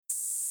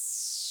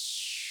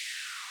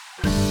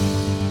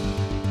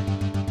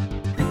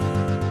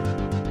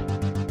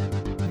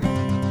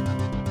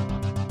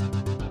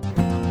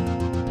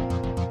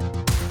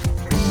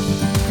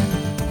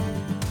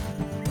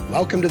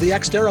Welcome to the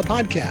Xterra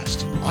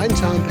Podcast. I'm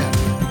Tom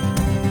Patton.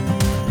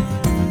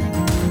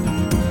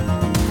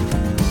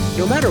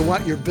 No matter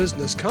what your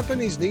business,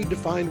 companies need to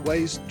find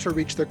ways to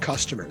reach their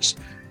customers.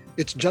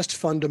 It's just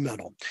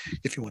fundamental.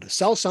 If you want to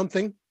sell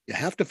something, you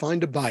have to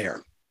find a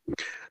buyer.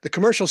 The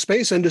commercial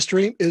space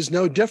industry is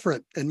no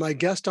different, and my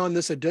guest on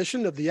this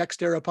edition of the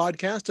Xterra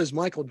Podcast is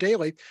Michael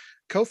Daly,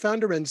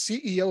 co-founder and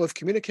CEO of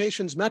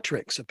Communications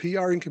Metrics, a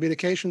PR and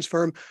communications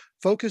firm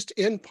focused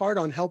in part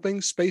on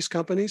helping space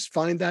companies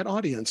find that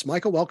audience.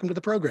 Michael, welcome to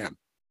the program.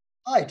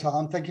 Hi,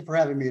 Tom. Thank you for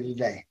having me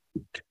today.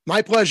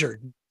 My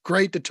pleasure.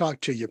 Great to talk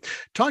to you.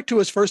 Talk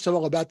to us, first of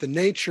all, about the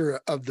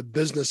nature of the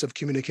business of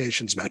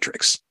Communications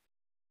Metrics.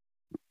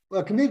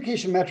 Well,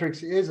 Communication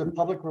Metrics is a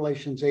public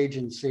relations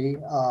agency.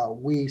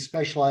 We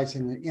specialize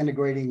in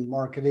integrating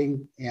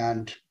marketing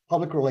and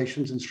public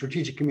relations and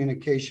strategic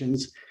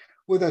communications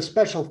with a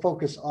special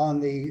focus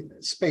on the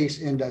space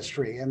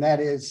industry, and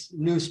that is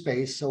new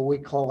space. So we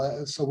call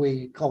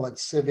it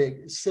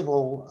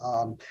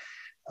civil,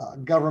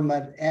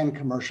 government, and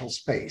commercial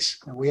space.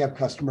 And we have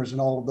customers in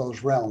all of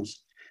those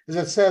realms. As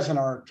it says in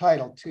our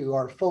title too,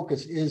 our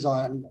focus is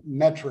on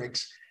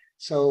metrics.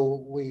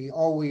 So we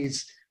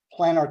always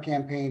plan our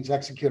campaigns,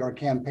 execute our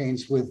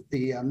campaigns with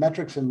the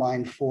metrics in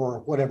mind for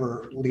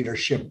whatever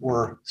leadership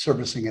we're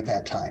servicing at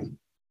that time.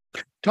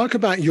 Talk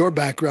about your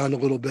background a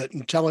little bit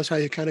and tell us how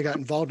you kind of got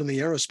involved in the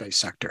aerospace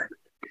sector.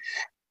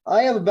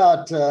 I have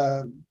about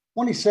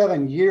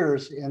 27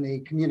 years in the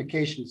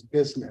communications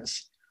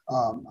business.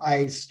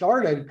 I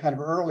started kind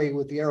of early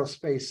with the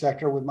aerospace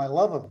sector with my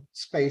love of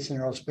space and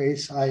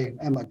aerospace. I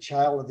am a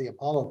child of the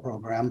Apollo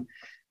program,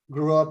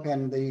 grew up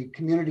in the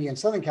community in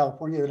Southern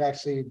California that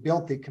actually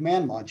built the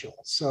command module.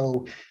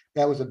 So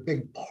that was a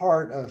big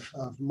part of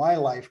my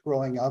life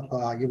growing up.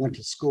 You went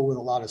to school with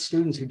a lot of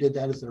students who did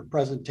that as their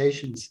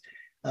presentations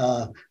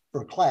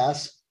for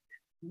class.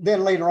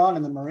 Then later on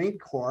in the Marine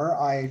Corps,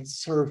 I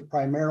served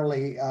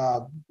primarily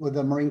with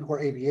the Marine Corps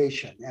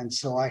Aviation. And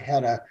so I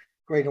had a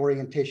great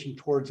orientation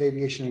towards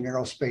aviation and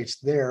aerospace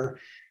there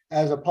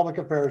as a public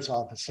affairs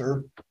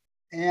officer.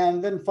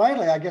 And then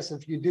finally, I guess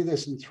if you do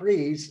this in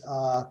threes,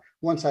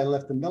 once I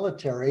left the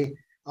military,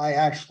 I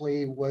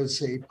actually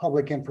was a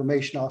public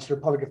information officer,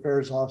 public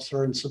affairs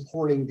officer, and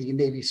supporting the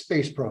Navy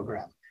space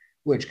program,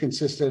 which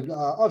consisted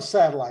of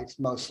satellites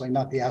mostly,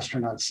 not the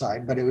astronaut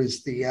side, but it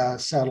was the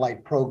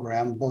satellite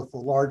program, both the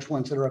large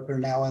ones that are up there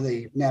now and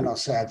the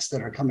nanosats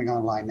that are coming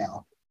online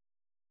now.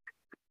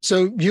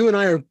 So you and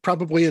I are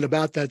probably in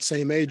about that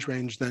same age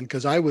range then,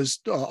 because I was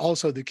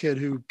also the kid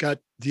who got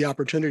the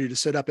opportunity to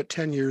sit up at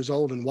 10 years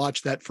old and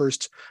watch that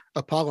first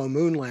Apollo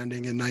moon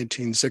landing in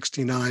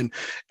 1969.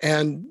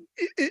 And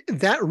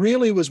that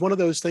really was one of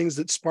those things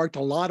that sparked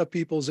a lot of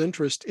people's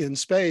interest in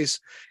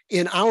space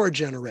in our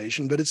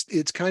generation, but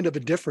it's kind of a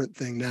different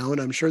thing now. And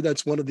I'm sure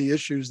that's one of the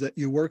issues that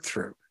you work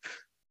through.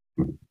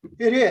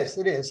 It is.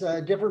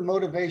 Different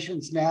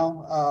motivations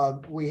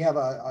now. We have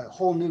a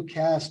whole new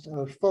cast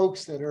of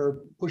folks that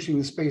are pushing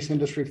the space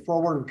industry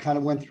forward. We kind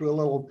of went through a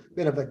little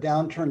bit of a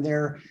downturn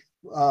there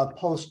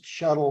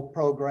post-shuttle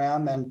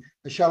program, and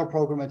the shuttle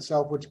program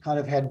itself, which kind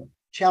of had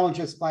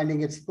challenges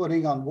finding its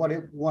footing on what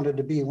it wanted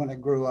to be when it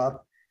grew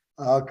up.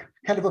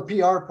 Kind of a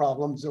PR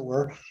problem, as it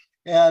were.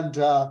 And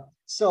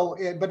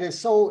but it's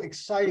so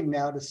exciting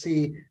now to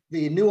see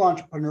the new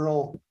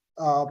entrepreneurial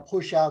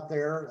push out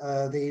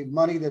there, the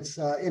money that's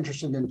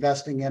interested in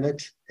investing in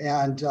it,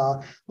 and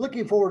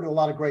looking forward to a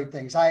lot of great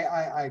things.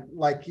 I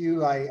like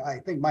you, I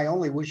think my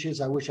only wish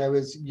is I wish I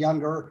was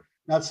younger,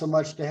 not so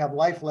much to have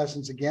life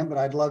lessons again, but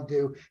I'd love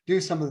to do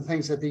some of the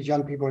things that these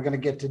young people are going to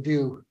get to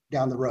do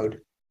down the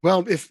road.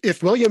 Well,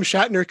 if William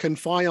Shatner can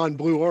fly on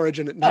Blue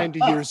Origin at 90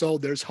 years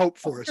old, there's hope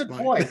for us,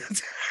 Mike.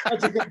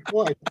 That's a good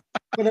point.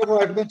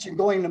 Whenever I've mentioned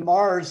going to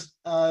Mars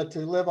to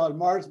live on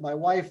Mars, my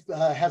wife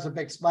has a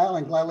big smile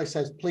and gladly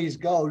says, "Please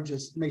go.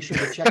 Just make sure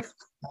to check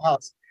the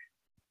house."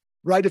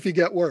 Right, if you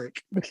get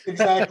work.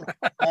 Exactly.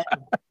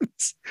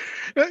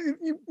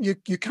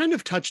 You kind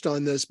of touched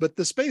on this, but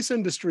the space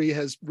industry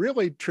has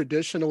really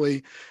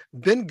traditionally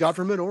been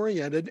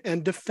government-oriented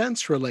and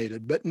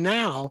defense-related, but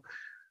now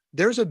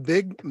there's a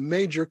big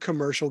major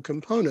commercial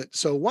component.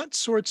 So what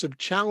sorts of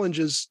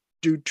challenges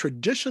do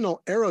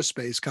traditional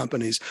aerospace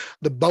companies,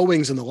 the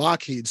Boeings and the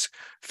Lockheeds,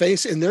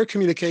 face in their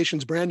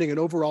communications, branding, and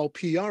overall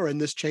PR in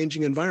this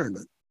changing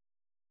environment?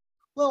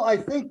 Well, I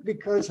think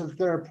because of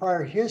their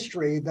prior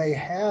history, they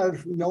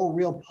have no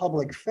real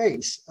public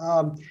face.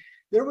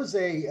 There was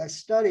a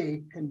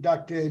study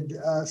conducted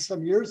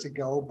some years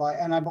ago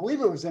and I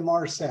believe it was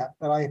MRSAT,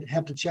 but I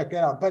have to check it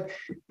out. But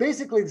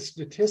basically the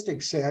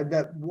statistics said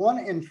that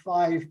 1 in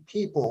 5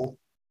 people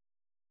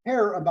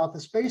care about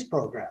the space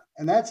program.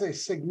 And that's a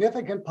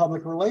significant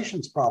public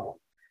relations problem.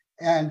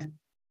 And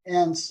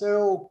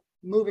so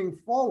moving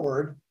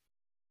forward,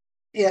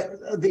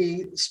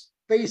 the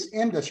space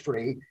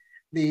industry,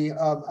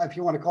 if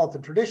you want to call it the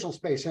traditional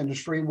space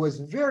industry, was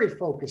very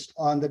focused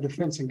on the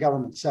defense and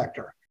government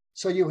sector.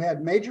 So you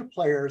had major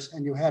players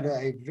and you had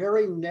a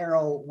very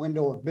narrow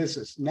window of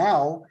business.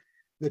 Now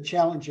the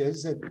challenge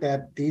is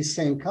that these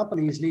same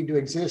companies need to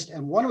exist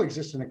and want to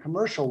exist in a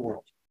commercial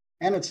world.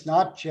 And it's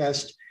not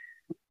just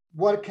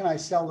what can I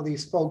sell to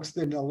these folks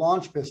in the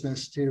launch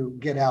business to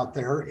get out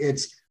there.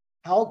 It's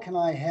how can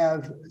I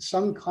have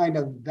some kind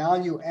of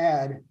value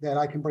add that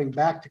I can bring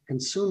back to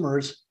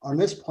consumers on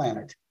this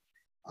planet?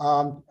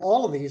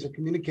 All of these are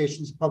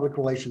communications, public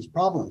relations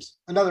problems.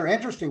 Another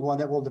interesting one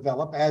that will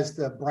develop as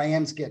the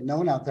brands get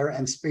known out there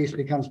and space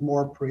becomes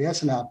more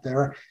present out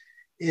there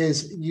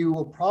is you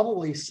will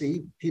probably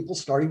see people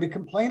starting to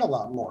complain a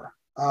lot more.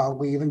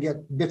 We even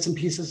get bits and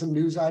pieces of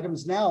news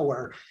items now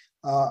where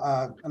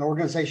an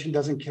organization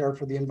doesn't care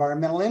for the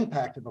environmental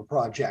impact of a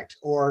project,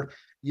 or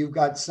you've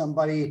got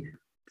somebody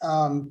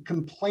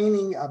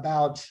complaining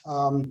about,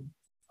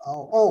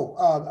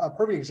 a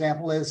perfect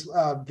example is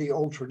the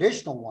old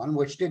traditional one,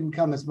 which didn't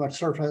come as much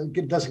surface,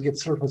 it doesn't get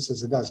surface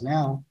as it does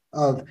now,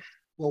 of,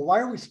 well, why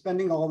are we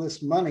spending all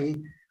this money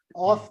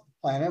off the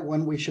planet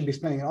when we should be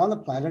spending it on the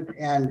planet,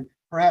 and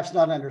perhaps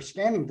not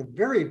understanding the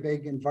very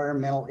big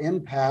environmental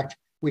impact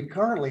we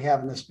currently have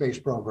in the space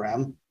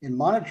program in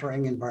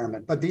monitoring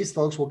environment. But these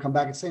folks will come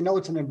back and say, no,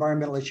 it's an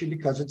environmental issue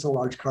because it's a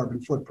large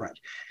carbon footprint.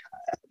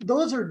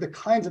 Those are the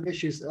kinds of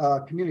issues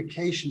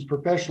communications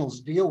professionals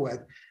deal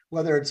with,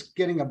 whether it's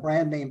getting a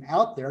brand name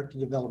out there to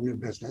develop new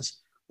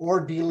business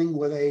or dealing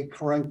with a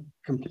current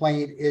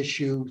complaint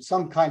issue,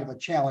 some kind of a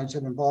challenge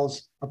that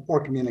involves a poor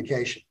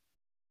communication.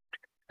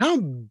 How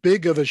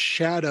big of a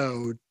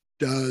shadow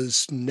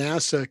does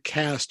NASA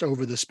cast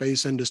over the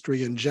space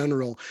industry in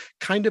general,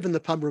 kind of in the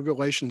public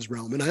relations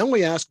realm? And I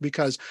only ask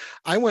because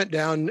I went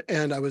down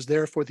and I was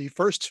there for the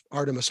first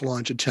Artemis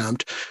launch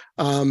attempt,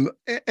 and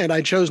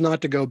I chose not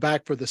to go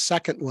back for the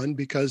second one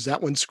because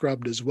that one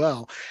scrubbed as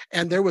well.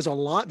 And there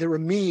were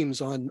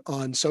memes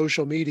on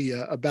social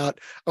media about,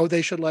 oh,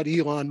 they should let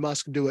Elon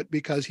Musk do it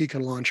because he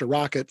can launch a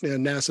rocket,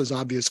 and NASA's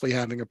obviously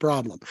having a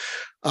problem.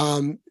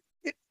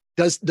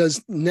 Does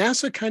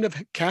NASA kind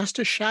of cast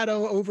a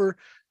shadow over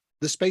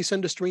the space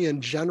industry in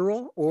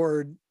general,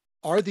 or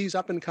are these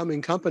up and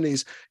coming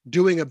companies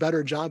doing a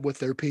better job with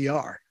their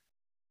PR?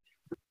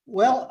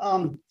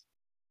 Well,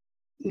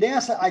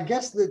 NASA, I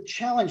guess the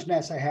challenge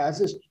NASA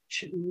has is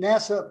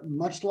NASA,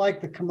 much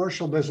like the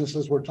commercial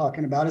businesses we're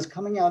talking about, is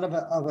coming out of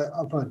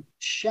a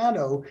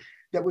shadow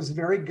that was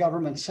very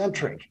government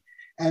centric.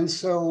 And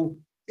so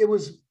it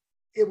was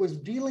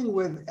dealing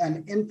with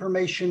an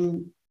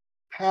information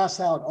pass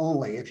out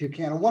only, if you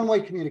can, a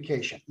one-way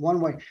communication, one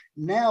way.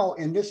 Now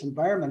in this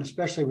environment,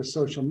 especially with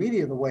social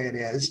media the way it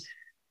is,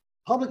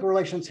 public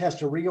relations has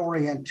to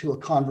reorient to a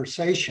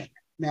conversation.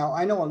 Now,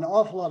 I know an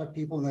awful lot of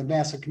people in the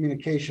NASA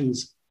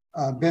communications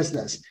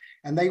business,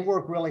 and they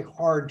work really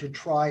hard to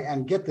try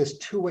and get this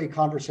two-way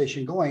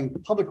conversation going.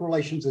 Public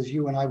relations, as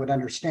you and I would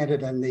understand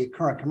it in the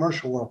current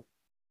commercial world.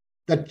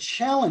 The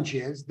challenge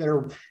is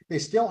they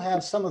still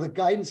have some of the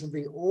guidance of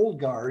the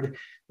old guard,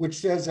 which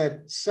says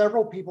that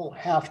several people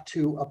have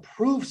to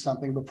approve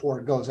something before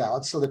it goes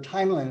out. So the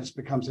timeliness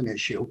becomes an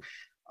issue.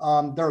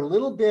 They're a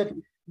little bit,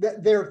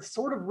 they're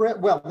sort of,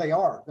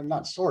 they're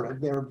not sort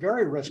of, they're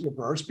very risk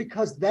averse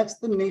because that's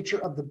the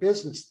nature of the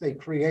business they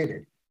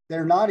created.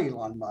 They're not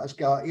Elon Musk.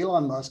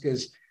 Elon Musk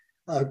is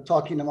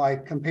talking to my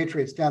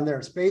compatriots down there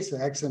at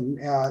SpaceX, and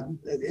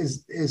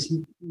is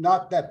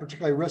not that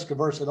particularly risk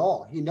averse at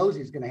all. He knows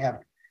he's going to have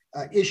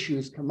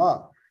issues come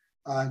up,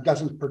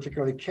 doesn't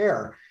particularly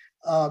care.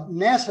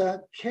 NASA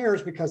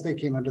cares because they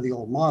came under the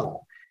old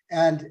model.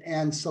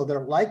 And so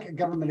they're like a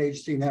government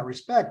agency in that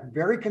respect,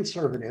 very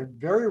conservative,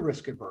 very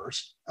risk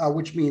averse,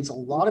 which means a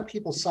lot of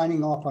people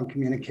signing off on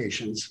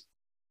communications.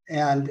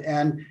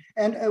 And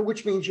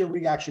which means your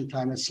reaction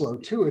time is slow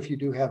too. If you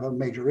do have a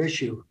major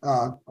issue,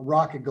 a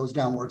rocket goes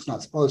down where it's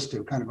not supposed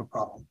to, kind of a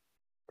problem.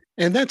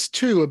 And that's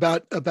too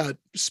about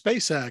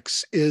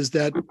SpaceX, is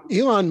that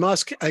Elon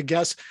Musk, I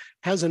guess,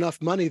 has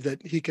enough money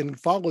that he can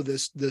follow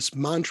this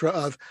mantra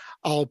of,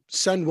 I'll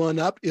send one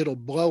up, it'll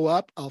blow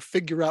up, I'll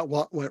figure out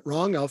what went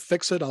wrong, I'll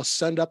fix it, I'll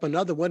send up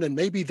another one, and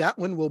maybe that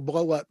one will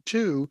blow up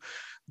too.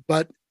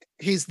 But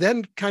he's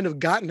then kind of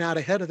gotten out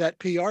ahead of that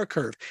PR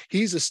curve.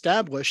 He's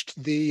established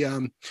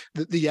the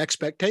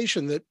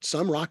expectation that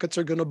some rockets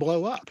are going to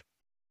blow up.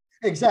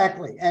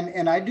 Exactly.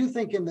 And I do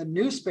think in the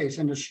new space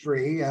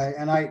industry,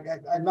 and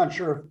I'm not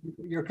sure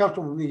if you're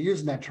comfortable with me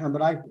using that term,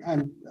 but I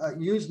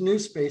use new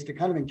space to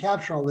kind of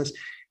encapsulate all this.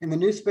 In the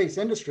new space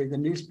industry, the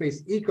new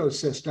space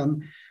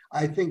ecosystem,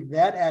 I think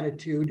that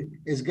attitude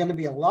is going to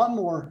be a lot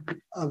more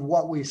of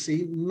what we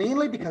see,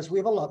 mainly because we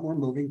have a lot more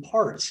moving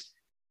parts.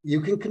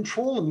 You can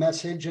control a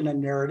message and a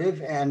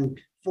narrative and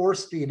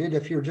force feed it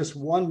if you're just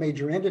one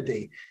major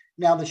entity.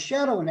 Now, the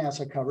shadow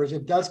NASA covers,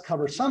 it does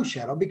cover some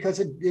shadow because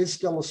it is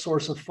still a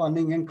source of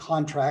funding and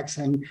contracts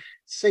and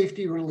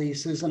safety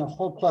releases and a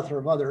whole plethora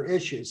of other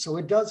issues. So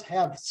it does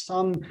have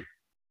some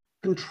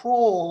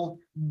control,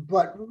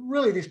 but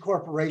really these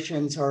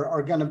corporations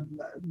are going to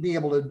be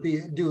able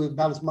to do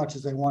about as much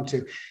as they want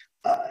to.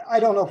 I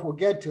don't know if we'll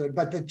get to it,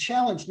 but the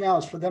challenge now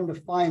is for them to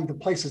find the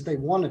places they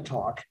want to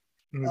talk.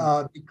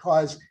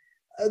 Because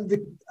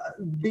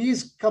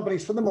These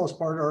companies, for the most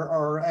part,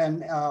 are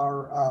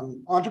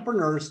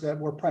entrepreneurs that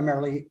were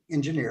primarily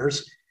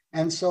engineers,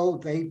 and so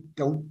they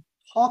don't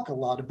talk a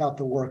lot about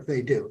the work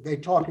they do. They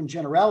talk in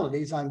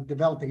generalities. I'm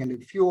developing a new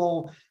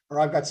fuel, or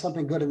I've got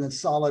something good in the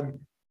solid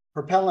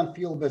propellant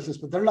fuel business,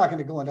 but they're not going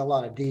to go into a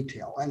lot of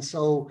detail. And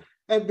so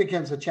it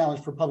becomes a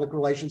challenge for public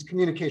relations,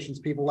 communications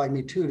people like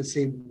me too, to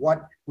see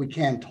what we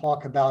can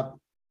talk about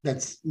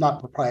that's not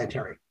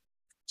proprietary.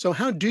 So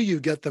how do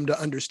you get them to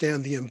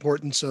understand the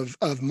importance of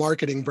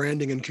marketing,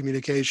 branding, and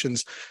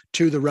communications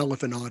to the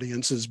relevant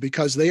audiences?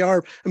 Because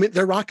they're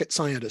rocket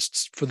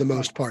scientists for the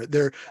most part.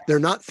 They're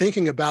not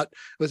thinking about,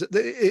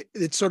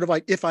 it's sort of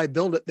like, if I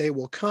build it, they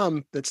will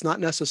come. That's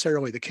not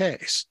necessarily the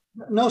case.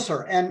 No,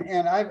 sir.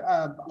 And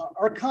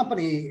our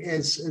company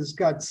has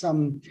got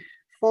some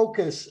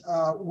focus.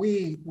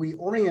 We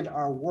orient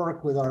our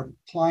work with our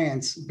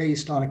clients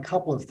based on a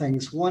couple of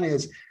things. One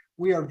is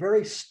we are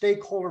very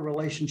stakeholder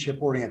relationship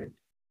oriented.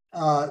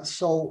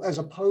 So as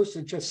opposed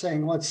to just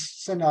saying,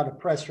 let's send out a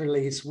press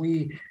release,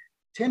 we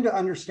tend to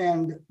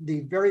understand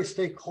the various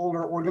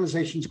stakeholder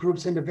organizations,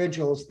 groups,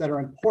 individuals that are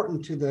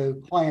important to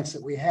the clients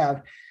that we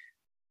have.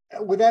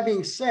 With that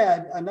being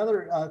said,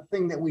 another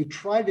thing that we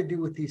try to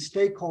do with these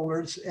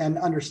stakeholders and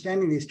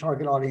understanding these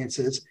target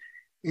audiences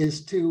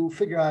is to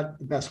figure out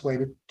the best way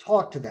to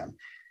talk to them.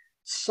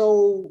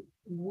 So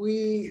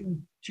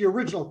to your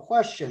original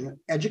question,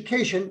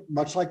 education,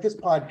 much like this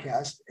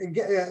podcast,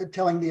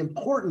 telling the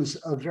importance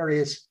of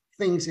various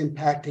things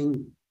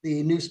impacting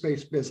the new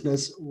space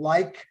business,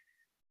 like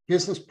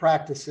business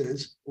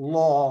practices,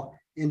 law,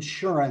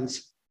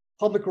 insurance,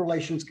 public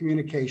relations,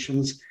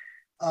 communications.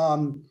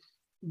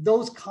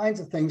 Those kinds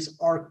of things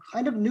are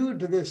kind of new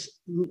to this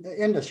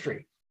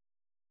industry.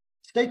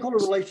 Stakeholder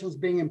relations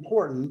being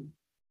important,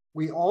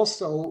 we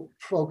also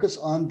focus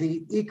on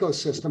the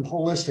ecosystem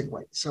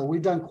holistically. So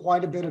we've done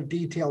quite a bit of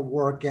detailed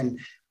work in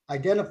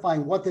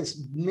identifying what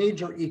this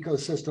major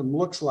ecosystem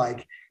looks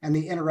like and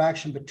the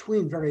interaction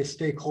between various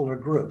stakeholder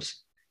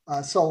groups.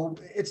 So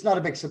it's not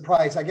a big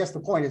surprise. I guess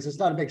the point is, it's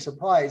not a big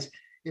surprise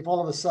if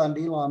all of a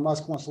sudden Elon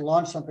Musk wants to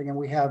launch something and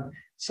we have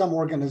some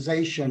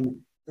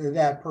organization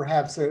that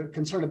perhaps are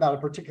concerned about a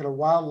particular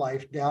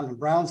wildlife down in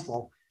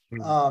Brownsville,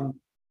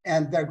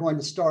 and they're going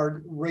to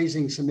start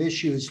raising some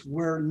issues.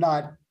 We're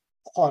not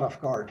caught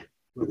off guard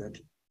with it.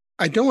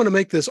 I don't want to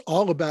make this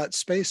all about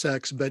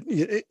SpaceX, but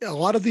a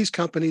lot of these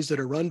companies that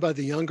are run by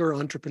the younger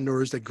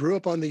entrepreneurs that grew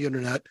up on the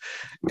internet,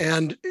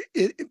 and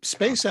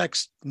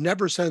SpaceX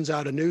never sends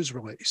out a news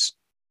release.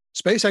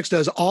 SpaceX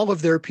does all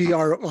of their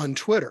PR on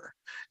Twitter.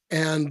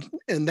 And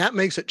that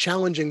makes it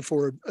challenging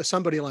for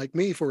somebody like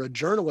me, for a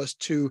journalist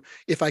to,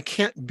 if I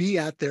can't be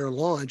at their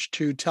launch,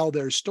 to tell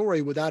their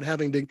story without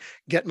having to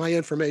get my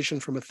information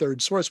from a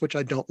third source, which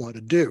I don't want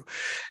to do.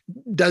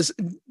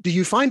 Do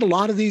you find a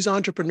lot of these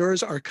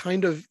entrepreneurs are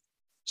kind of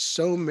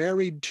so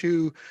married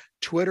to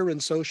Twitter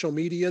and social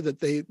media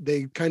that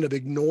they kind of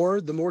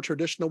ignore the more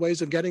traditional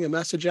ways of getting a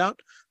message out?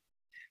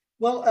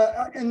 Well,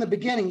 in the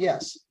beginning,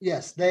 yes,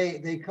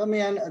 they come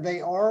in.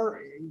 They are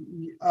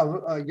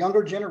a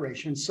younger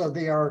generation, so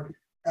they are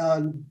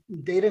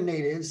data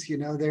natives. You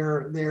know,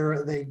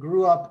 they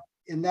grew up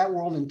in that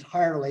world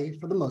entirely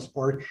for the most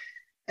part,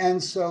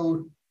 and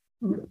so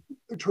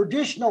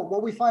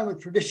what we find with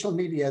traditional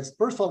media is,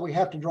 first of all, we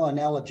have to draw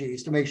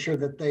analogies to make sure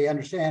that they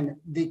understand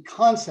the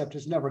concept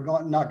is not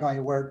going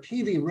anywhere.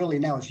 TV really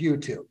now is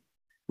YouTube,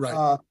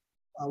 right?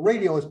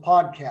 Radio is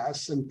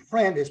podcasts, and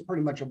print is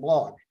pretty much a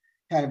blog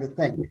kind of a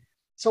thing.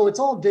 So it's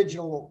all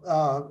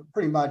digital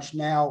pretty much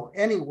now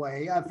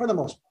anyway. For the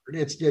most part,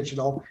 it's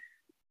digital.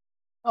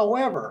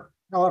 However,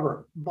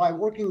 by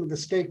working with the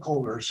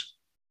stakeholders,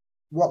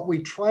 what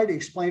we try to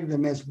explain to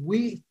them is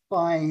we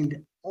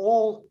find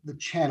all the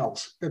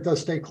channels that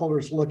those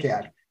stakeholders look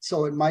at.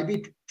 So it might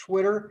be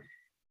Twitter.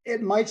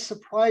 It might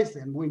surprise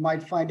them. We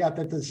might find out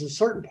that there's a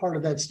certain part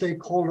of that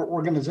stakeholder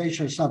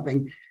organization or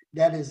something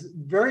that is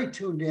very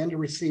tuned in to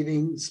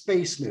receiving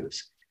space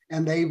news.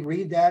 And they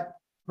read that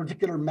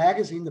particular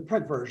magazine, the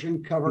print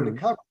version, cover to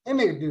cover. They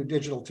may do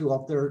digital too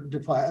off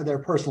their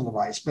personal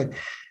device, but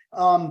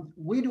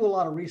we do a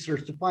lot of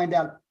research to find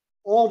out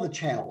all the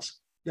channels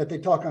that they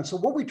talk on. So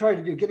what we try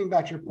to do, getting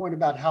back to your point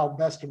about how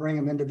best to bring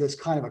them into this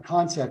kind of a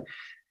concept,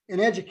 in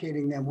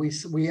educating them,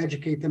 we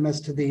educate them as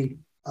to the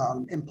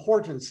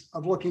importance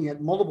of looking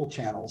at multiple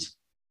channels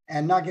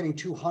and not getting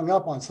too hung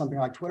up on something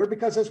like Twitter,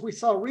 because as we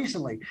saw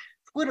recently,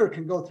 Twitter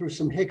can go through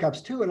some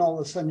hiccups too, and all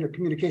of a sudden your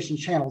communication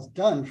channel's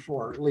done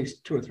for at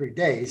least 2 or 3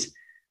 days.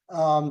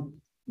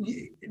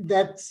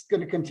 That's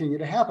going to continue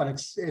to happen.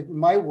 It's in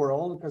my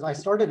world, because I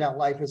started out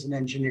life as an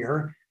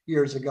engineer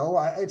years ago.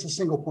 It's a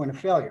single point of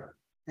failure,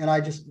 and I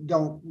just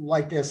don't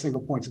like to have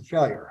single points of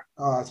failure,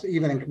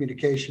 even in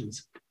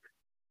communications.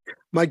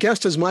 My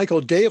guest is Michael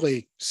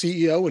Daly,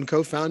 CEO and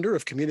co-founder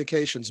of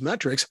Communications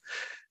Metrics.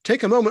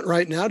 Take a moment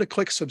right now to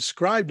click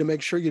subscribe to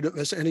make sure you don't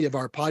miss any of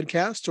our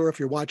podcasts, or if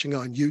you're watching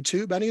on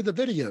YouTube, any of the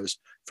videos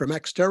from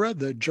Xterra,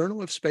 the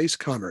Journal of Space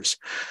Commerce.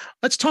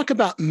 Let's talk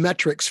about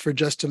metrics for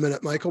just a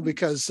minute, Michael,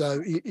 because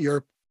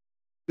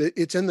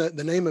it's in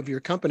the name of your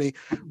company.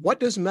 What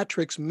does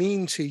metrics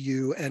mean to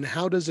you, and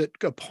how does it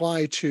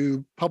apply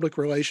to public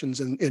relations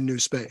in new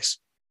space?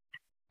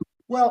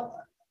 Well,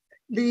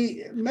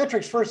 the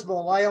metrics, first of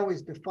all, I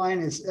always define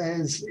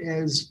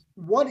as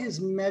what is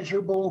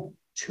measurable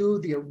to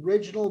the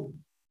original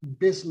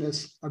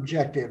business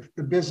objective,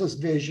 the business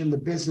vision, the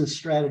business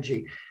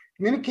strategy.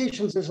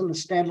 Communications isn't a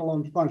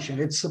standalone function,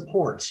 it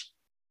supports.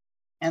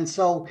 And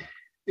so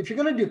if you're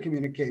going to do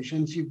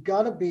communications, you've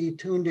got to be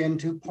tuned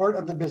into part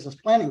of the business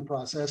planning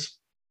process.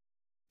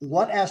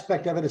 What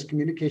aspect of it is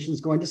communications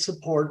going to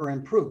support or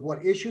improve?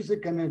 What issues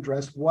it going to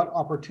address? What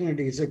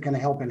opportunities it going to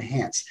help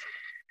enhance?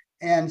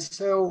 And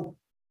so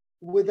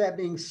with that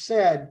being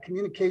said,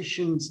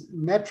 communications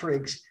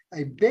metrics,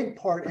 a big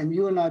part, and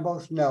you and I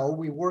both know,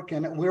 we're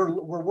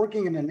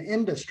working in an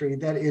industry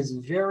that is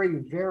very,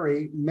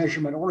 very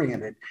measurement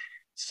oriented.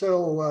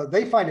 So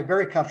they find it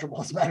very comfortable,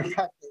 as a matter of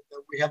fact,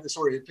 that we have this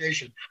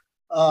orientation.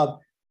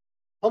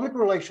 Public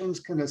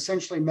relations can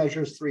essentially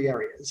measure three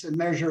areas. It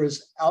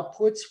measures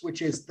outputs,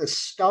 which is the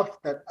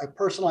stuff that a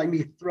person like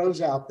me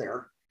throws out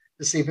there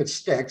to see if it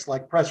sticks,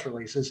 like press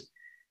releases.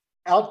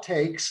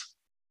 Outtakes,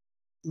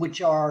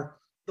 which are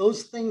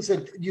those things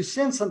that you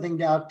send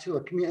something out to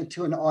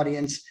an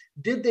audience.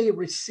 Did they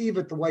receive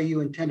it the way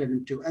you intended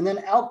them to? And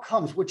then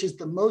outcomes, which is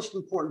the most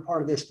important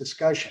part of this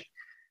discussion.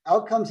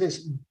 Outcomes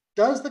is,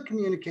 does the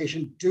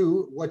communication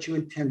do what you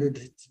intended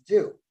it to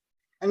do?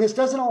 And this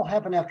doesn't all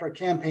happen after a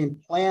campaign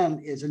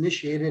plan is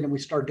initiated and we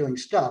start doing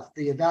stuff.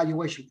 The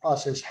evaluation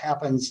process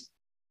happens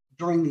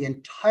during the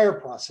entire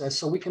process,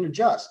 so we can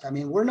adjust. I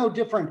mean, we're no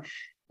different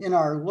in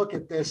our look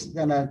at this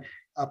than a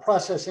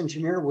process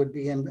engineer would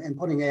be in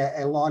putting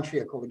a launch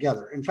vehicle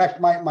together. In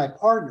fact, my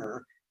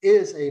partner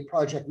is a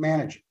project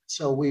manager.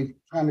 So we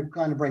kind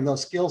of bring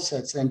those skill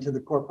sets into the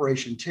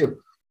corporation too.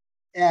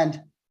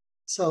 And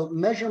so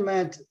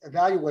measurement,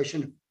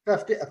 evaluation,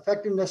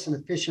 effectiveness and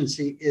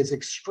efficiency is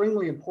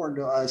extremely important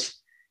to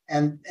us.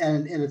 And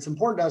it's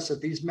important to us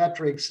that these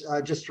metrics,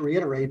 just to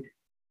reiterate,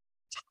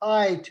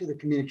 tie to the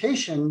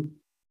communication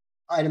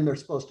item they're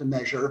supposed to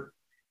measure,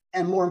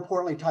 and more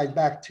importantly, tied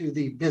back to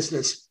the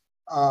business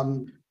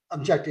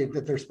objective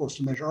that they're supposed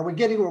to measure. Are we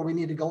getting where we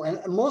need to go? And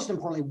most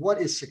importantly,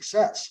 what is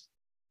success?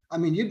 I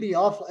mean, you'd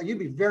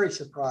be very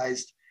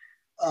surprised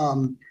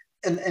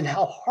and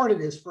how hard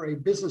it is for a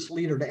business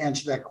leader to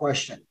answer that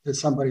question to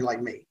somebody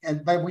like me.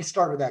 But we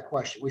start with that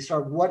question. We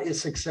start, what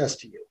is success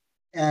to you?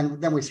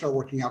 And then we start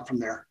working out from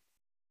there.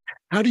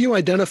 How do you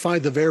identify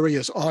the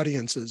various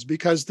audiences?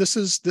 Because this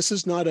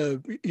is not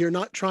you're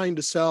not trying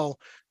to sell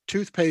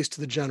toothpaste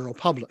to the general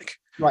public.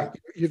 Right.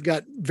 You've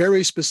got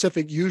very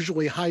specific,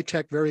 usually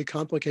high-tech, very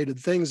complicated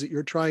things that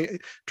you're trying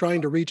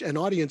to reach an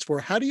audience for.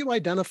 How do you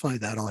identify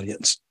that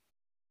audience?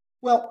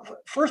 Well,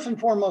 first and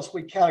foremost,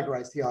 we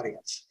categorize the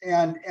audience.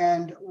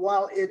 And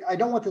while I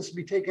don't want this to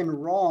be taken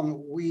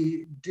wrong,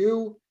 we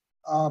do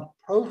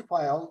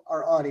profile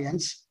our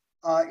audience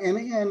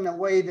in a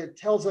way that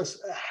tells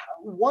us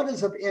what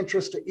is of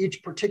interest to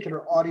each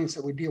particular audience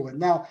that we deal with.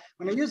 Now,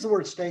 when I use the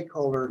word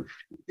stakeholder,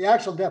 the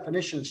actual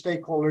definition of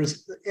stakeholder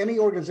is any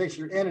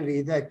organization or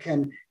entity that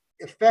can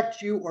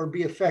affect you or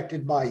be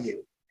affected by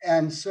you.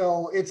 And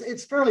so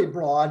it's fairly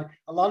broad.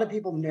 A lot of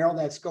people narrow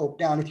that scope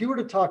down. If you were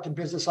to talk to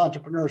business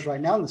entrepreneurs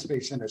right now in the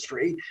space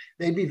industry,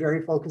 they'd be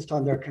very focused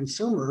on their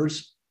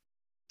consumers,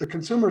 the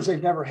consumers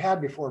they've never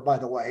had before, by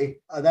the way.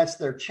 That's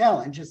their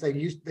challenge, is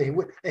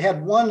they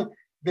had one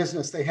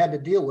business they had to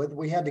deal with.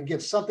 We had to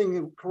give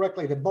something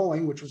correctly to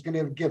Boeing, which was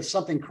going to give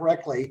something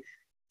correctly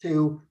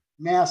to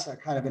NASA,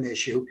 kind of an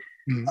issue.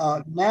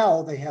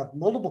 Now they have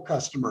multiple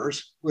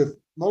customers with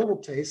multiple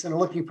tastes and are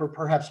looking for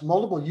perhaps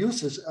multiple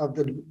uses of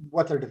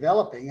what they're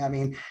developing. I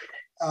mean,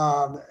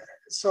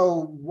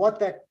 so what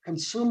that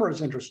consumer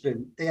is interested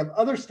in, they have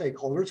other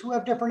stakeholders who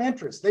have different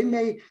interests. They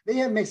may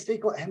have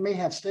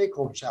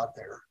stakeholders out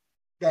there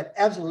that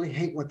absolutely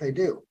hate what they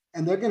do.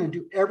 And they're going to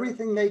do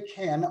everything they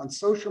can on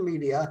social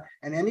media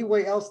and any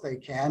way else they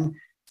can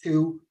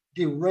to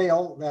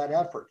derail that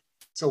effort.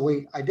 So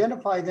we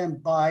identify them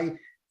by,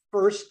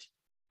 first,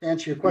 to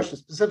answer your question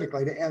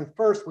specifically,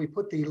 first we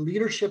put the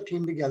leadership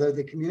team together,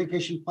 the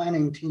communication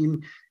planning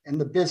team and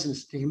the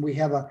business team. We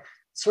have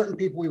certain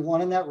people we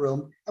want in that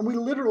room, and we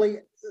literally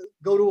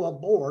go to a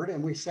board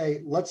and we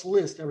say, let's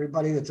list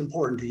everybody that's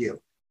important to you.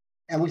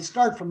 And we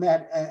start from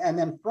that, and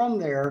then from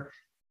there,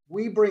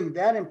 we bring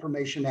that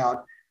information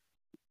out.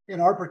 In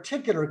our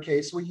particular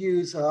case, we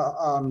use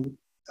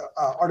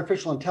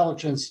artificial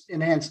intelligence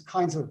enhanced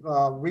kinds of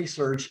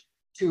research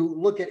to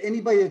look at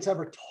anybody that's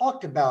ever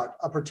talked about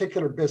a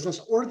particular business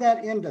or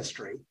that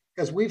industry,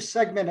 because we've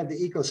segmented the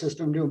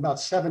ecosystem into about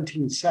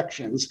 17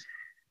 sections.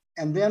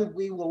 And then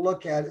we will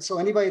look at it. So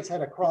anybody that's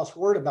had a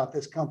crossword about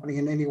this company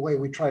in any way,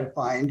 we try to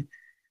find.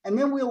 And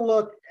then we'll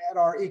look at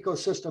our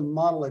ecosystem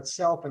model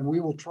itself, and we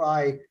will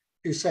try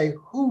to say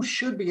who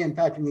should be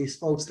impacting these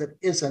folks that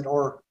isn't,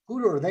 or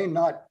who are they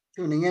not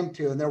tuning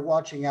into, and they're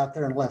watching out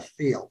there in left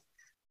field.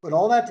 Put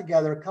all that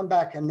together, come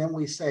back, and then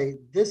we say,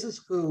 this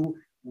is who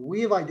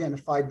we have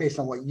identified based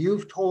on what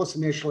you've told us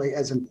initially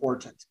as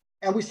important.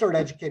 And we started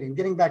educating,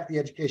 getting back to the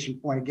education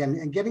point again,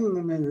 and getting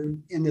them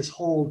in this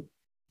whole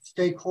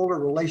stakeholder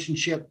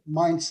relationship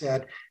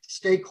mindset,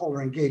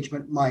 stakeholder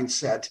engagement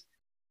mindset,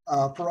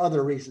 for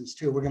other reasons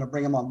too. We're going to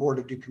bring them on board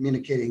to do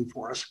communicating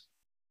for us.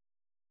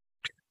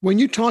 When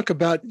you talk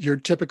about your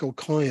typical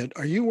client,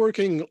 are you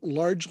working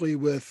largely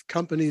with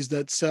companies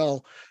that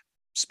sell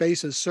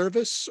space as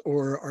service,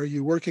 or are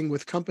you working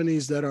with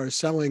companies that are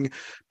selling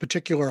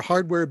particular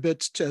hardware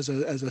bits as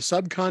a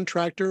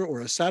subcontractor,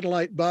 or a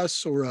satellite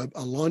bus, or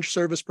a launch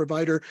service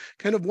provider?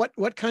 Kind of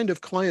what kind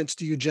of clients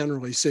do you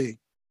generally see?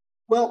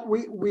 Well,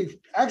 we've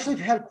actually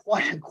had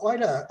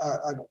quite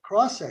a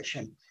cross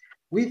section.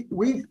 We've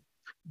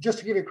just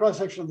to give you a cross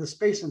section of the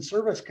space and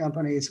service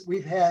companies,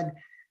 we've had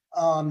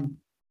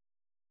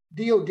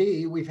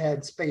DoD, we've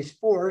had Space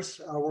Force,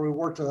 where we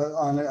worked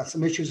on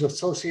some issues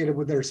associated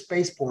with their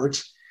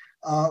spaceports.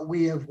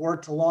 We have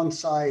worked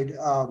alongside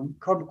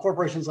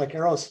corporations like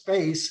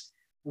Aerospace,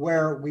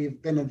 where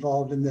we've been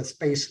involved in the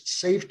Space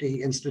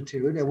Safety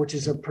Institute, which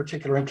is of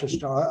particular interest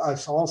to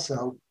us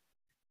also.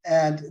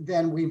 And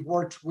then we've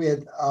worked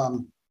with,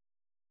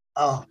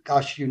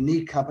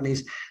 unique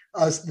companies,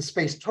 the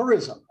space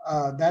tourism.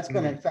 That's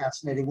been a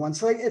fascinating one.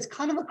 So it's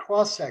kind of a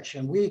cross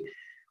section.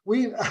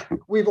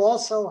 We've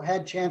also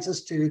had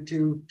chances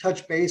to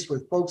touch base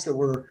with folks that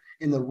were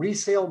in the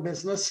resale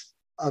business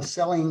of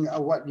selling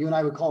what you and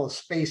I would call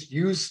space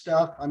used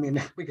stuff. I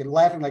mean, we could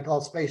laughingly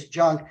call space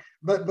junk,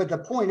 but the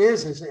point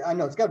is I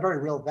know it's got very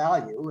real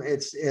value.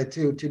 It's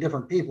to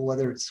different people,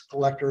 whether it's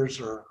collectors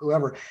or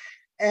whoever.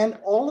 And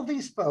all of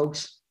these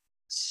folks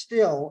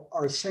still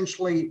are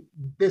essentially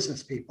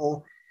business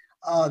people.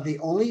 The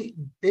only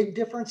big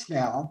difference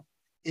now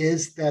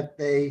is that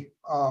they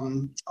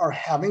are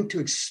having to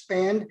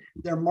expand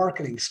their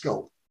marketing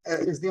scope,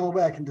 is the only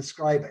way I can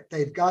describe it.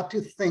 They've got to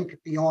think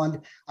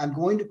beyond, I'm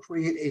going to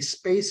create a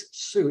space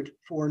suit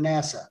for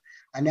NASA.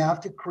 I now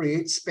have to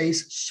create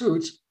space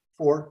suits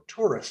for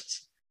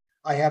tourists.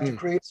 I have to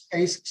create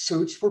space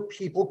suits for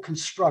people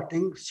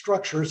constructing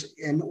structures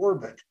in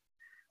orbit.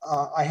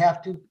 I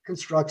have to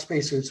construct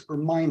spacesuits for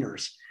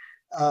miners,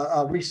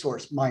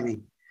 resource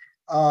mining.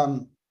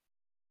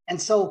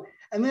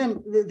 And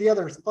then the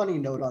other funny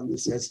note on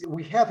this is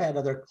we have had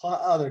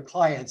other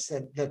clients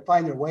that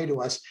find their way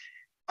to us.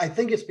 I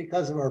think it's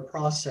because of our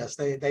process.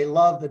 They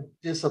love the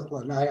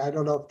discipline. I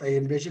don't know if they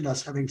envision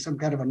us having some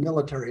kind of a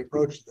military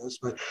approach to this,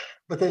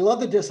 but they love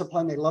the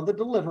discipline. They love the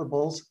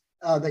deliverables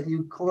that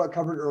you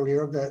covered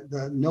earlier.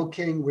 The no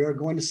kidding, we're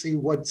going to see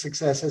what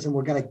success is, and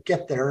we're going to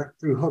get there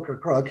through hook or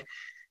crook.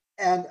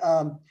 And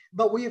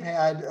but we've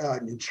had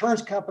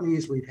insurance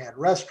companies, we've had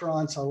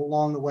restaurants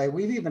along the way.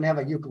 We've even have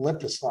a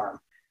eucalyptus farm.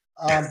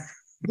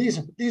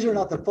 These are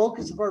not the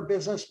focus of our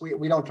business.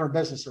 We don't turn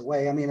business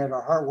away. I mean, at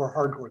our heart, we're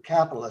hardcore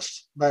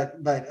capitalists. But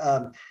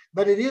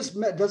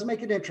it does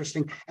make it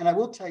interesting. And I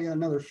will tell you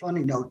another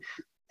funny note.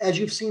 As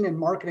you've seen in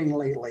marketing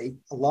lately,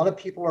 a lot of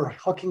people are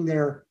hooking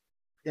their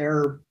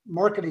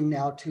marketing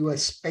now to a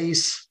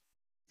space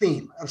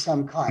theme of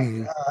some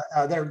kind.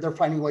 They're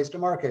finding ways to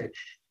market it.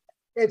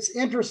 It's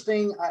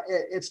interesting.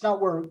 It's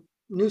not where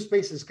New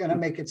Space is going to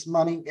make its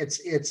money. It's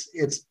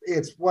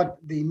what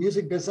the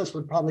music business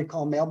would probably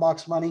call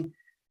mailbox money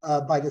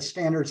by the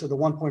standards of the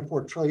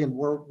 1.4 trillion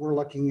we're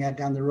looking at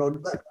down the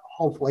road, but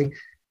hopefully.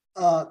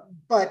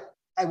 But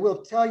I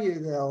will tell you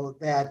though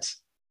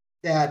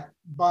that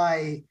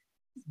by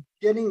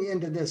getting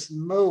into this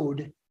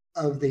mode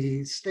of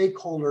the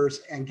stakeholders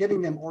and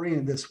getting them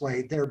oriented this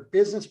way, their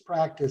business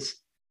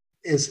practice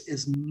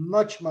is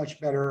much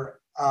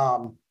better.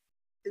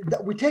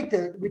 We take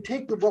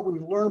what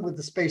we've learned with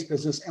the space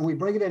business and we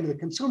bring it into the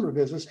consumer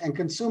business, and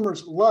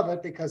consumers love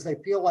it because they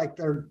feel like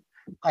they're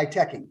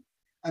high-teching.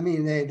 I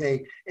mean,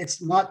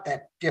 it's not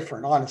that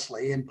different,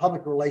 honestly, in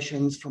public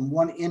relations from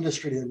one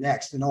industry to the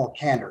next in all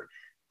candor.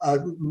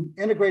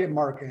 Integrated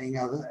marketing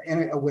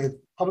with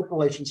public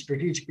relations,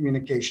 strategic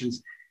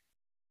communications,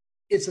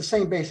 it's the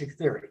same basic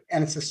theory,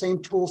 and it's the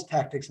same tools,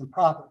 tactics, and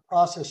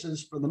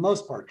processes for the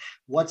most part.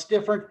 What's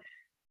different?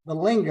 The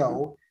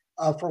lingo.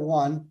 For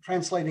one,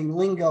 translating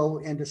lingo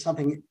into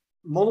something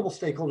multiple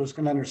stakeholders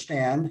can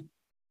understand,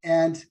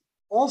 and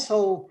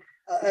also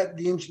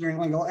the engineering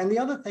lingo. And the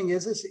other thing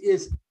is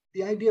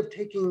the idea of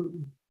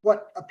taking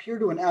what appear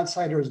to an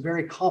outsider as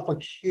very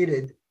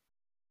complicated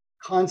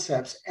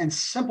concepts and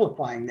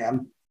simplifying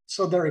them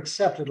so they're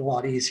accepted a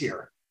lot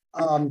easier.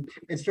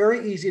 It's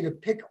very easy to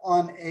pick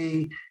on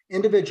a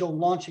individual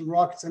launching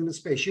rockets into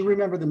space. You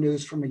remember the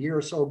news from a year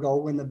or so ago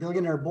when the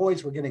billionaire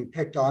boys were getting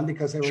picked on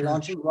because they were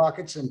launching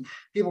rockets, and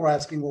people were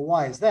asking, well,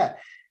 why is that?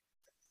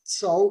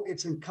 So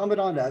it's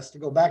incumbent on us to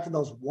go back to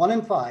those 1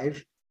 in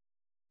 5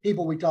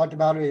 people we talked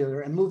about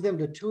earlier and move them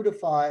to 2 to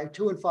 5,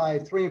 2 and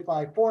 5, 3 and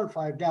 5, 4 and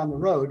 5 down the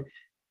road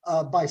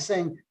by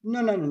saying,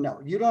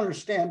 no, you don't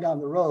understand down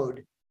the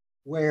road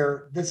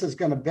where this is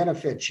going to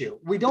benefit you.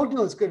 We don't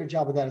do as good a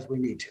job of that as we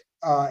need to.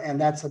 And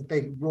that's a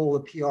big role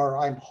of PR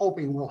I'm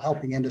hoping will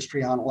help the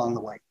industry on along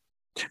the way.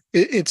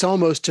 It's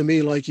almost to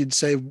me like you'd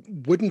say,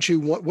 wouldn't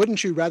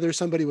you rather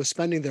somebody was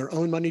spending their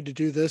own money to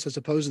do this as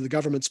opposed to the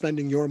government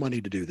spending your money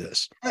to do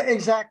this?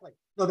 Exactly.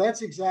 No,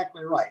 that's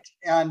exactly right.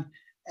 And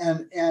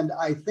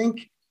I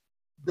think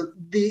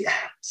the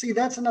see,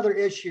 that's another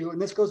issue,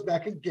 and this goes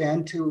back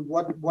again to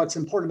what's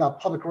important about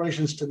public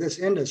relations to this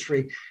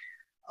industry.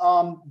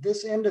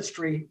 This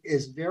industry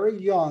is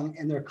very young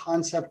in their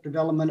concept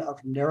development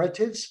of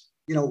narratives.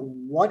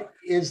 What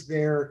is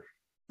their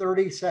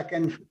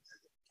 30-second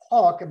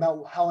talk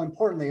about how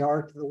important they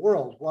are to the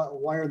world?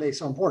 Why are they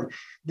so important?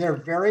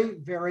 They're very,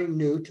 very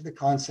new to the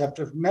concept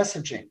of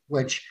messaging,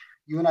 which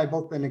you and I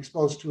both been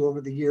exposed to over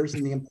the years,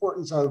 and the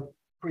importance of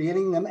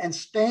creating them and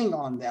staying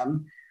on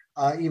them,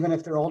 even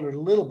if they're altered a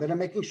little bit, and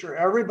making sure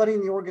everybody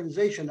in the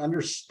organization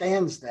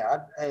understands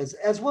that,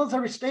 as well as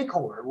every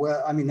stakeholder.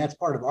 Well, I mean, that's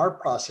part of our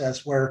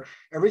process, where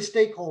every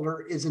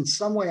stakeholder is in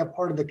some way a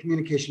part of the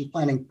communication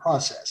planning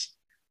process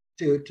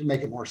to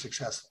make it more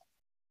successful.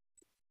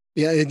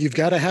 Yeah, and you've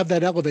got to have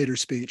that elevator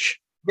speech.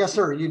 Yes,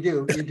 sir, you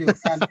do. You do.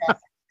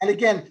 And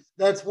again,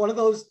 that's one of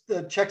those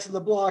checks in the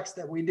blocks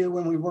that we do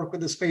when we work with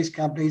the space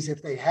companies.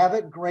 If they have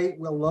it, great.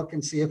 We'll look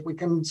and see if we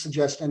can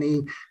suggest any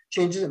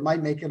changes that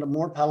might make it a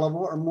more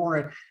palatable or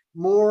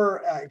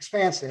more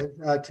expansive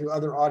to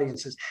other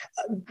audiences.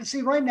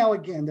 See, right now,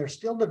 again, they're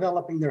still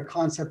developing their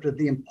concept of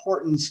the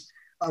importance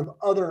of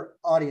other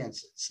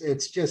audiences.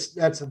 It's just,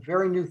 that's a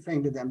very new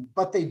thing to them,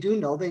 but they do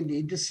know they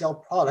need to sell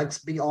products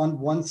beyond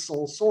one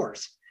sole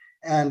source.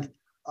 And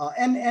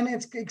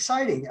it's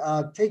exciting.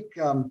 Take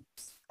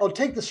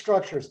the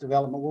structures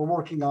development we're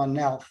working on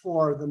now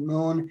for the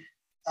moon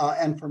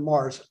and for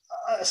Mars.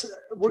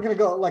 We're going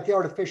to go like the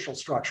artificial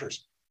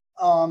structures,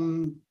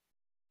 and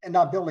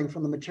not building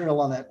from the material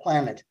on that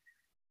planet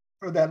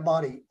or that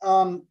body.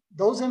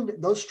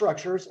 Those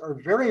structures are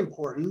very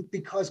important,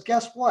 because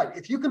guess what?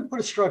 If you can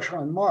put a structure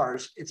on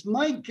Mars, it's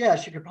my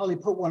guess you could probably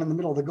put one in the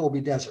middle of the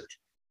Gobi Desert.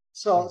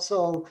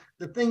 So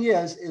the thing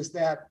is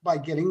that by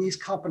getting these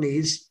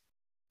companies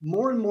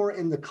more and more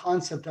in the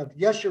concept of,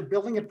 yes, you're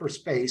building it for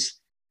space,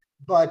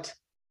 but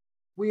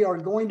we are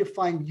going to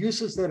find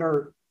uses that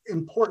are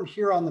important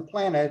here on the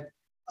planet.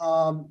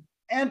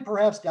 And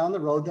perhaps down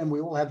the road, then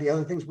we will have the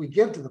other things we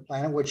give to the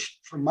planet, which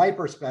from my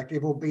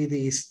perspective will be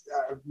these,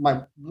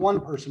 my one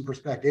person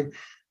perspective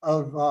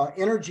of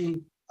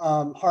energy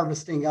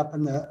harvesting up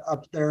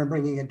there and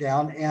bringing it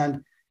down,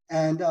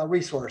 and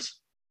resource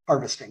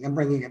harvesting and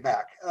bringing it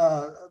back.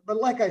 But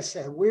like I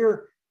said,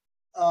 we're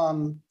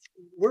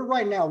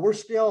right now, we're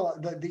still,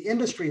 the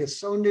industry is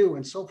so new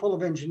and so full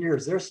of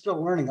engineers. They're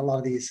still learning a lot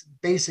of these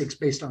basics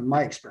based on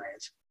my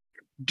experience.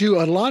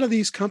 Do a lot of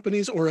these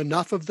companies, or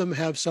enough of them,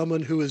 have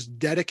someone who is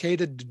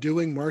dedicated to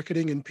doing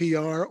marketing and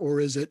PR? Or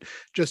is it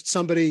just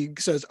somebody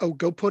says, oh,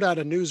 go put out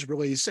a news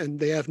release, and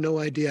they have no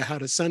idea how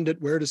to send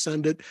it, where to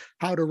send it,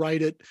 how to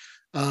write it,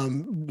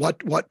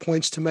 what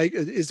points to make?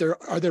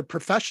 Are there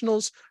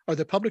professionals? Are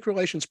there public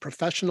relations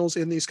professionals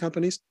in these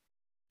companies?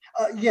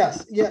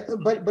 Yes, yeah,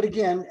 but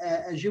again,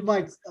 as you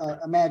might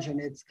imagine,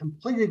 it's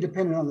completely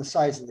dependent on the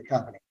size of the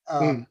company,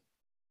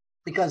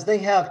 because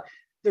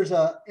there's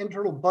an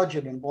internal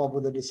budget involved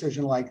with a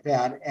decision like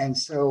that, and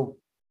so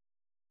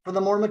for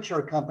the more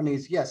mature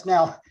companies, yes.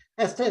 Now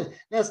that's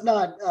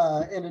not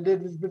an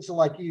individual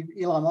like you,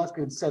 Elon Musk,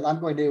 had said,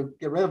 "I'm going to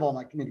get rid of all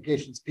my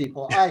communications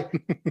people."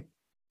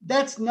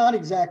 That's not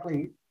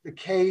exactly the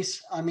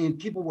case. I mean,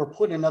 people were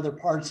put in other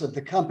parts of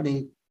the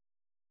company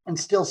and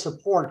still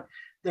support.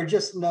 They're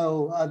just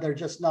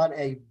not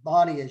a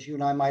body, as you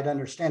and I might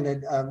understand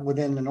it,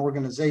 within an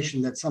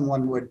organization that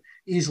someone would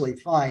easily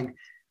find.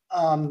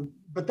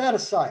 But that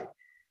aside,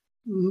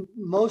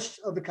 most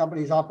of the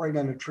companies operate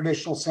in a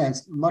traditional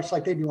sense, much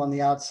like they do on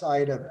the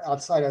outside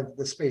of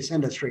the space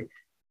industry.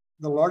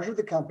 The larger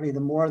the company, the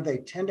more they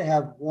tend to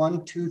have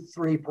 1, 2,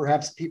 3,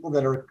 perhaps people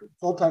that are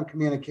full-time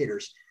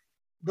communicators.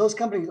 Those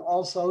companies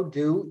also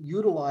do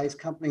utilize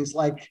companies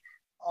like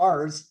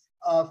ours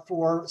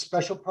for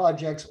special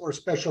projects or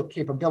special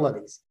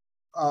capabilities.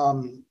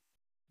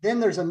 Then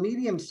there's a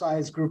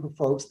medium-sized group of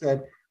folks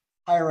that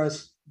hire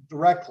us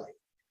directly.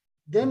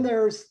 Then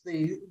there's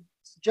the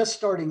just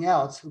starting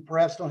outs who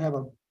perhaps don't have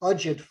a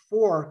budget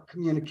for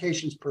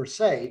communications per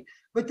se,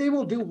 but they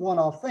will do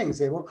one-off things.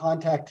 They will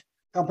contact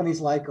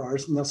companies like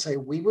ours and they'll say,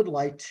 we would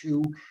like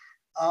to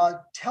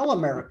tell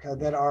America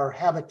that our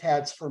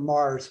habitats for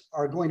Mars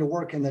are going to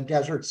work in the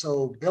desert,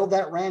 so build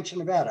that ranch in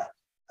Nevada.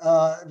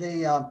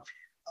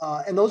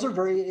 And those are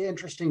very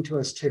interesting to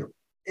us too.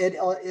 It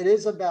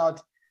is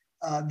about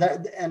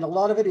that, and a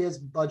lot of it is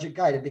budget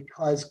guided,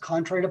 because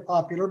contrary to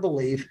popular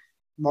belief,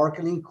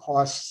 marketing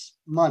costs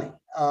money.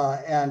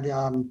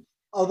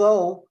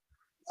 Although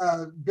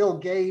Bill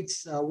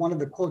Gates, one of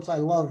the quotes I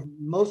love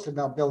most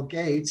about Bill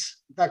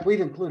Gates, in fact,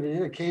 we've included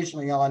it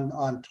occasionally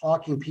on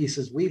talking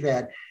pieces we've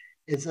had,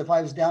 is if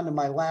I was down to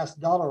my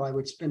last dollar, I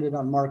would spend it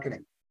on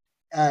marketing.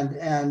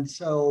 And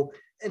so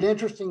an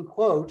interesting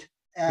quote,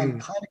 and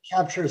kind of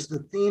captures the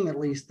theme, at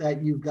least,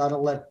 that you've got to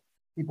let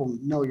people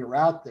know you're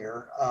out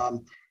there,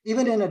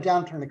 even in a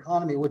downturn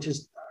economy, which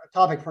is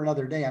topic for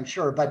another day, I'm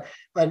sure. But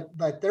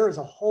there is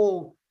a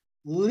whole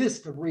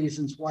list of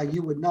reasons why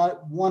you would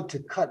not want to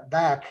cut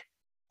back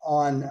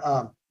on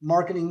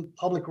marketing,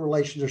 public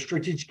relations, or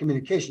strategic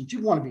communications.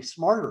 You want to be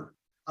smarter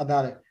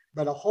about it.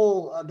 But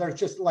there's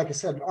just, like I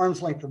said,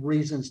 arm's length of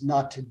reasons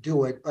not to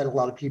do it. But a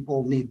lot of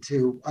people need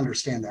to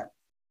understand that.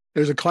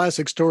 There's a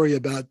classic story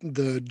about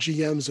the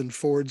GMs and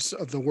Fords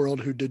of the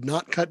world who did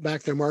not cut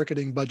back their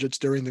marketing budgets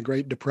during the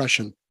Great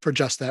Depression for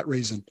just that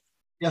reason.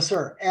 Yes,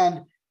 sir.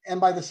 And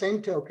by the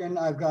same token,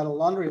 I've got a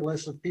laundry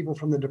list of people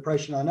from the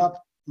Depression on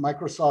up.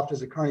 Microsoft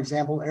is a current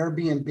example,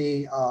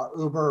 Airbnb,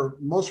 Uber,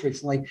 most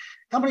recently,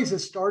 companies that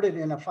started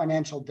in a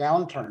financial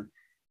downturn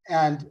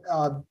and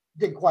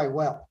did quite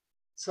well.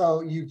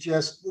 So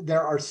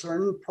there are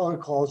certain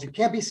protocols. You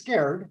can't be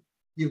scared.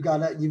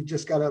 You've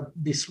just got to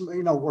be,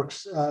 work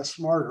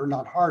smarter,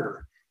 not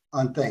harder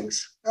on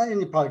things. And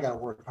you probably got to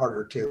work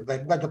harder too.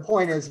 But the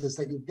point is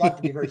that you've got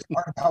to be very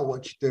smart about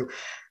what you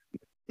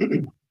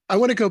do. I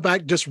want to go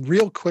back just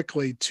real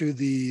quickly to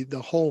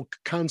the whole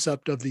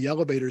concept of the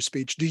elevator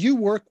speech. Do you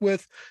work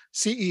with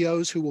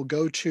CEOs who will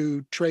go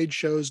to trade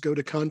shows, go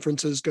to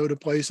conferences, go to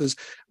places?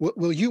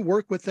 Will you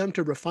work with them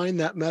to refine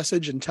that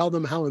message and tell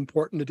them how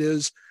important it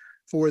is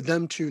for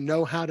them to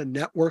know how to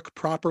network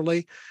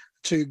properly,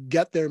 to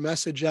get their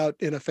message out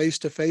in a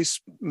face-to-face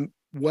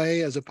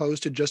way as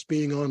opposed to just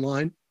being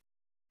online?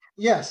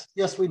 Yes,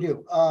 we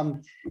do.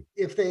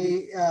 If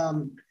they,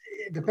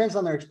 it depends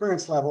on their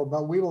experience level,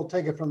 but we will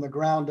take it from the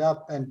ground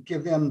up and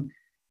give them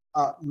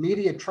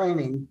media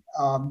training.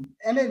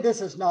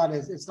 This is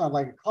it's not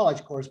like a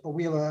college course, but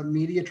we have a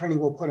media training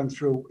we'll put them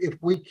through. If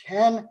we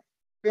can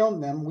film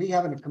them, we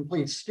have a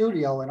complete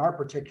studio in our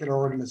particular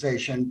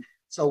organization.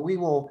 So we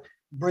will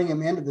bring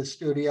them into the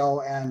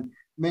studio and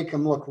make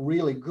them look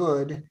really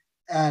good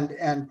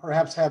and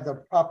perhaps have the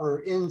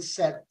proper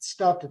inset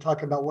stuff to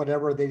talk about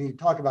whatever they need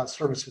to talk about,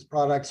 services,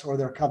 products, or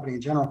their company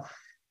in general.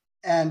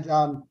 And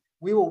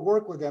we will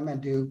work with them and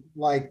do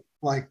like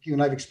you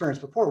and I've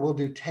experienced before, we'll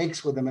do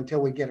takes with them until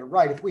we get it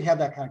right, if we have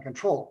that kind of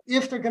control.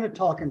 If they're going to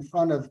talk in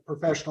front of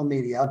professional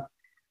media,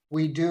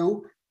 we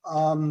do,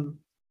 for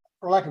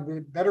lack of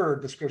a better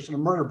description, a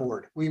murder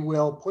board. We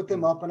will put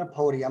them up on a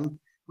podium,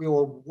 we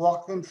will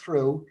walk them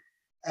through,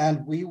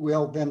 and we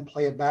will then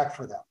play it back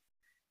for them.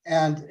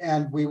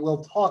 And we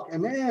will talk,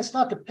 and it's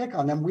not to pick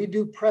on them. We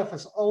do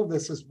preface all of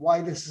this as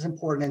why this is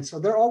important. And so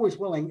they're always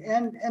willing,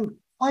 and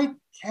quite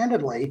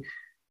candidly,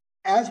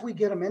 as we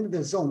get them into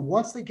the zone,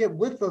 once they get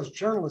with those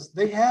journalists,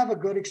 they have a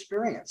good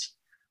experience.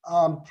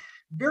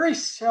 Very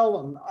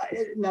seldom,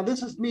 now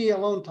this is me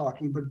alone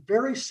talking, but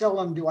very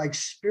seldom do I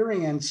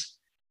experience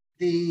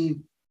the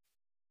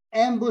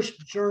ambush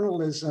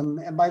journalism.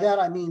 And by that,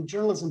 I mean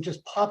journalism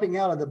just popping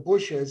out of the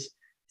bushes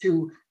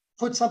to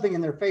put something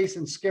in their face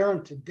and scare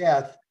them to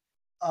death.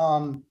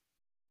 Kind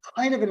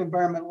of an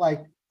environment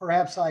like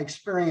perhaps I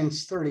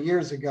experienced 30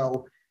 years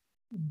ago.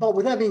 But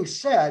with that being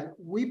said,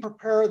 we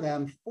prepare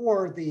them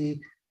for the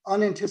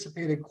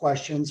unanticipated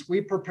questions.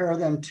 We prepare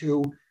them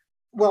to,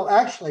 well,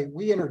 actually,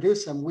 we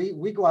introduce them.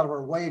 We go out of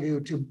our way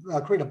to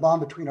create a bond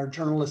between our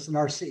journalists and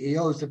our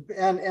CEOs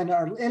and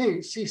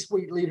any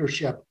C-suite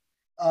leadership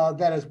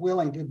that is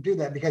willing to do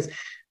that. Because,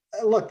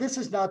 look, this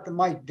is not the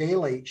Mike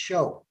Daly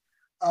show.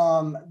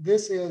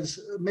 This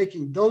is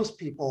making those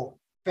people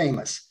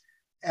famous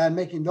and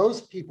making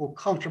those people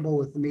comfortable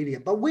with the media.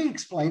 But we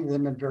explain to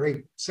them in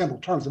very simple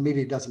terms, the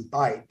media doesn't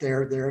bite.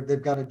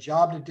 They've got a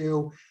job to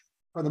do.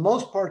 For the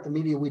most part, the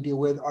media we deal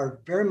with are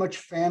very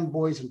much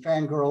fanboys and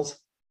fangirls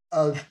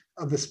of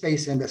the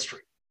space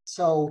industry.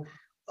 So,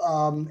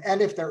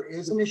 and if there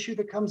is an issue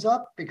that comes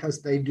up,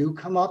 because they do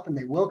come up and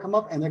they will come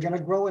up and they're going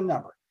to grow in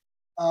number,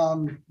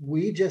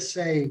 we just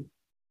say,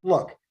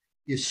 look,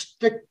 you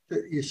stick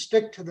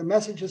to the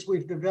messages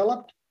we've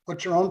developed,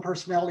 put your own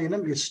personality in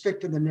them, you stick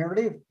to the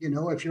narrative.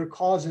 If your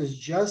cause is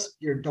just,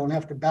 you don't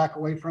have to back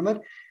away from it.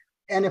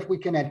 And if we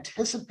can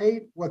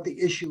anticipate what the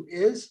issue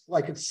is,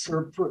 like it's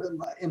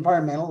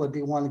environmental would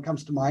be one that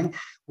comes to mind,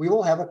 we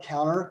will have a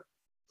counter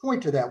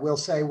point to that. We'll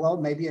say, well,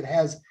 maybe it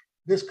has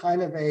this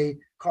kind of a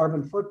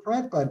carbon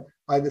footprint, but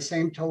by the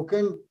same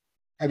token,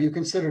 have you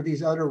considered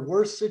these other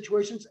worse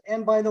situations?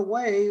 And by the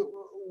way,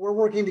 we're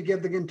working to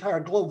give the entire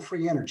globe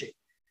free energy.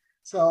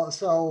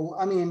 So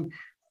I mean,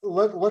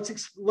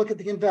 let's look at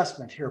the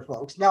investment here,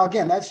 folks. Now,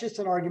 again, that's just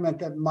an argument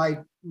that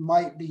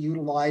might be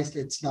utilized.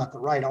 It's not the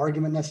right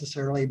argument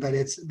necessarily,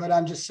 but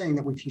I'm just saying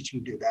that we teach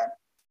them to do that.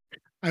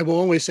 I will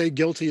only say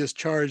guilty as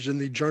charged in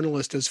the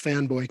journalist as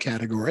fanboy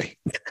category.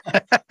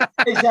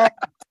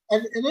 Exactly.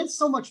 And it's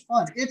so much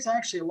fun. It's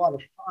actually a lot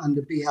of fun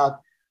to be out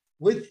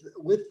with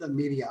the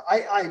media.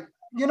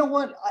 You know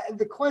what?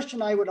 The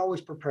question I would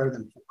always prepare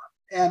them for,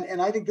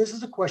 and I think this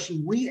is a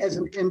question we as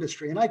an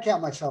industry, and I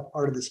count myself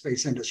part of the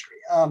space industry,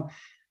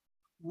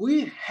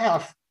 we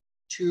have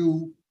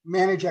to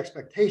manage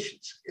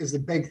expectations is the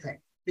big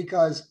thing,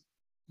 because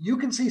you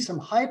can see some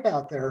hype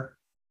out there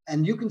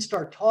and you can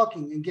start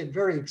talking and get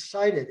very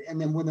excited. And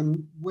then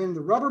when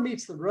the rubber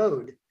meets the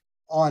road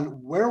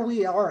on where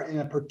we are in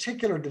a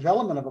particular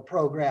development of a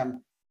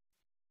program,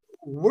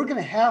 we're going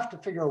to have to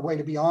figure a way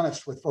to be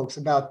honest with folks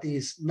about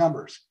these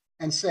numbers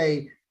and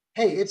say,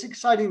 hey, it's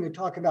exciting to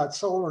talk about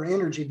solar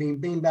energy being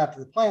beamed back to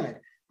the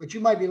planet, but you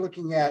might be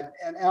looking at,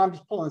 and I'm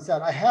just pulling this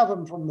out. I have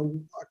them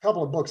from a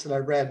couple of books that I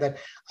read, but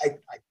I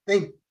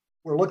think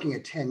we're looking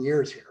at 10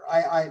 years here.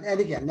 And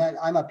again,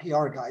 I'm a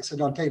PR guy, so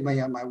don't take me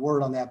on my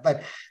word on that.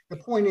 But the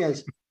point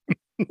is,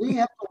 we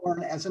have to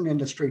learn as an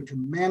industry to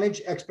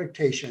manage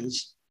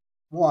expectations.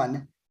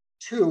 One,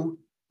 two,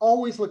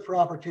 always look for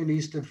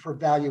opportunities for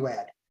value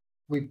add.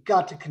 We've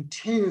got to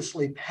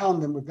continuously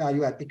pound them with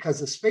value add, because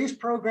the space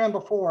program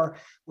before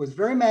was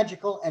very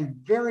magical and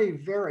very,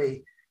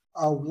 very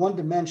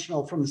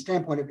one-dimensional from the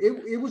standpoint of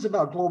it was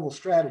about global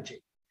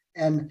strategy.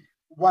 And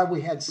while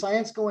we had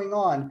science going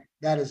on,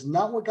 that is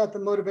not what got the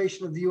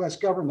motivation of the US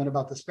government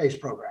about the space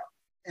program.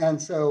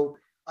 And so,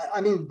 I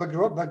mean,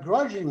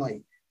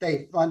 begrudgingly,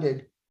 they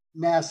funded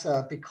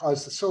NASA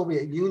because the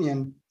Soviet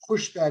Union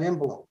pushed that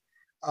envelope.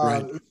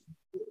 Right.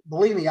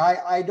 Believe me,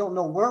 I don't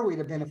know where we'd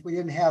have been if we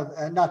didn't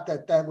have, not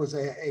that that was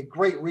a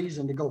great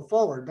reason to go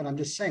forward, but I'm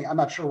just saying, I'm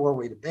not sure where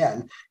we'd have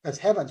been, because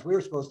heavens, we were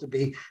supposed to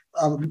be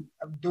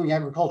doing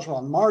agriculture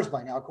on Mars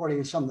by now,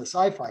 according to some of the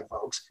sci-fi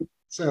folks.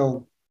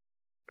 So.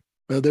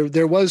 Well,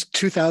 there was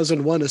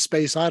 2001: A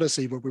Space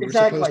Odyssey, where we were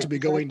supposed to be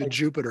going to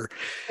Jupiter,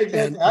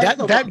 and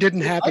that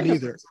didn't happen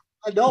either.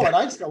 I know, and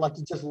I'd still like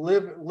to just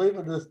live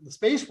in the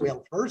space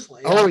wheel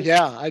personally. Oh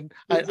yeah,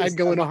 I'd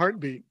go in a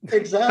heartbeat.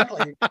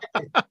 Exactly.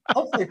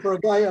 Hopefully, for a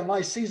guy of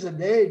my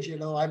seasoned age,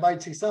 I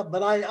might see something,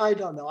 but I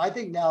don't know. I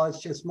think now it's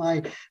just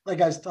like I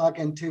was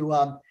talking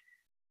to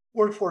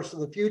Workforce of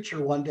the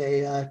Future one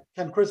day,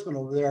 Ken Crispin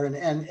over there,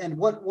 and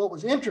what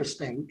was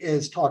interesting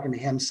is talking to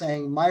him,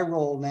 saying my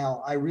role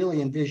now I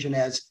really envision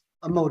as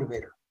a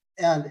motivator,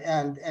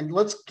 and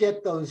let's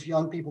get those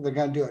young people that are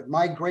going to do it.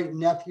 My great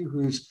nephew,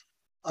 who's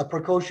a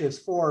precocious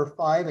 4 or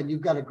 5, and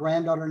you've got a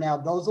granddaughter now,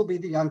 those will be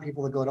the young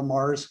people that go to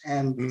Mars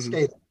and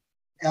stay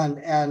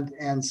there.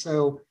 And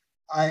so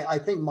I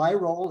think my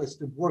role is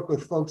to work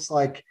with folks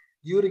like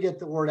you to get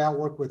the word out,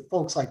 work with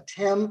folks like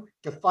Tim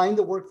to find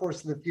the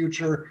workforce of the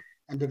future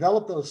and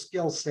develop those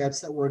skill sets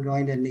that we're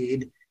going to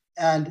need.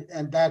 And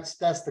that's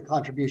the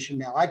contribution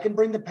now. I can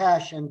bring the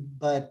passion,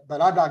 but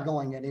I'm not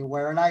going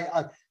anywhere. And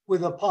I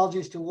with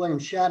apologies to William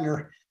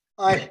Shatner,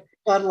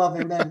 God love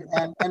him, and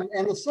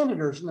the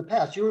senators in the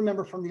past. You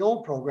remember from the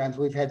old programs,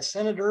 we've had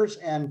senators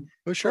and.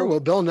 Oh, sure. Well,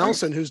 Bill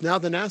Nelson, who's now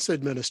the NASA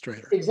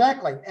administrator.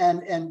 Exactly.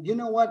 And you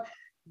know what?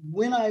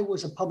 When I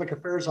was a public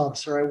affairs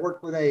officer, I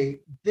worked with a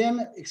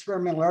then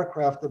experimental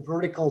aircraft, the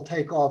vertical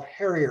takeoff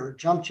Harrier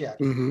jump jet,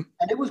 and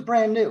it was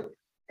brand new.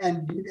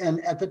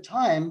 And at the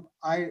time,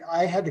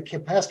 I had the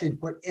capacity to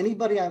put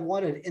anybody I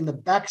wanted in the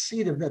back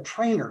seat of the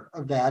trainer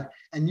of that.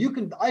 And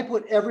I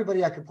put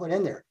everybody I could put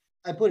in there.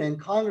 I put in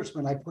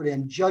congressmen, I put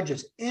in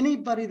judges,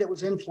 anybody that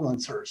was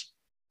influencers,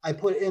 I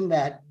put in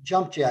that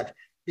jump jet,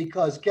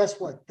 because guess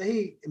what?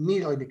 They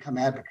immediately become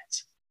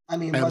advocates. I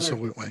mean,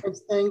 absolutely, whether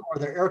it's a thing or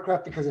their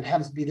aircraft, because it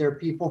happens to be their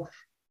people.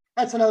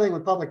 That's another thing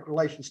with public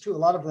relations too. A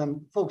lot of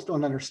them folks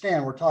don't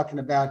understand. We're talking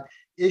about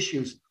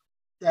issues.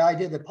 The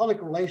idea that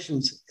public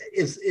relations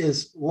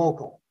is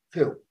local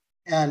too.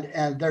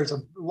 And there's a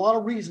lot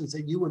of reasons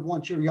that you would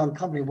want your young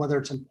company, whether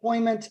it's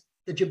employment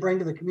that you bring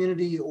to the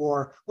community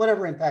or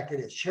whatever impact it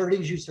is,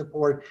 charities you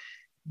support,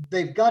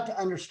 they've got to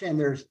understand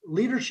there's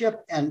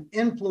leadership and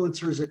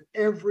influencers at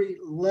every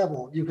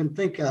level you can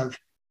think of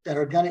that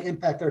are going to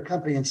impact their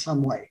company in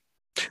some way.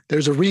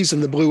 There's a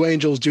reason the Blue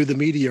Angels do the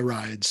media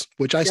rides,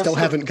 which I still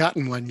haven't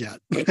gotten one yet.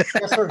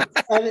 Yes, sir.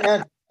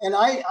 And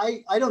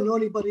I don't know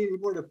anybody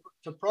anymore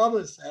to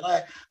promise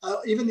that.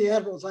 Even the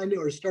admirals I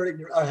knew are starting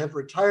to have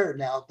retired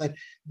now.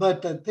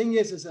 But the thing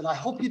is that I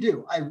hope you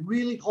do. I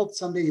really hope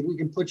someday we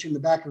can put you in the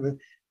back of it.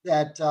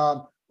 That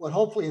what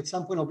hopefully at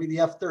some point will be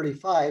the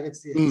F-35. It's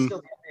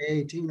still the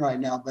F-18 right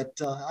now, but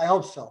I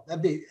hope so.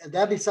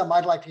 That'd be something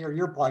I'd like to hear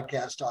your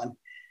podcast on.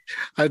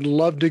 I'd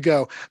love to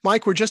go.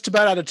 Mike, we're just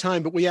about out of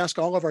time, but we ask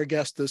all of our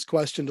guests this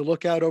question to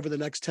look out over the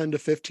next 10 to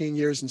 15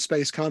 years in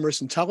space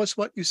commerce and tell us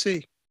what you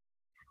see.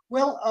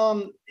 Well,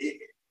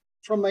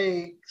 from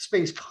a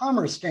space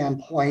commerce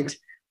standpoint,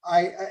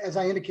 as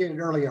I indicated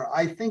earlier,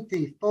 I think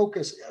the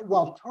focus,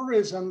 while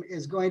tourism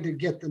is going to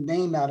get the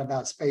name out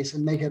about space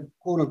and make it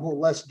quote unquote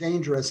less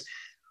dangerous,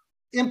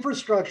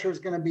 infrastructure is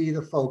going to be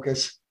the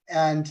focus.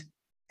 And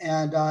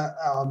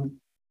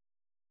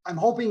I'm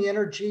hoping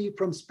energy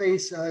from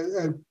space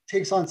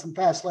takes on some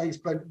fast legs,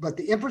 but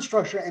the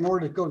infrastructure in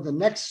order to go to the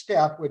next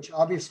step, which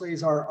obviously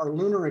is our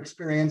lunar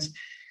experience,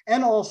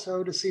 and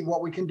also to see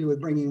what we can do with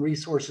bringing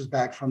resources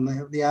back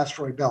from the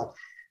asteroid belt.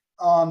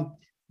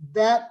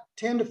 That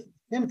 10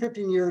 to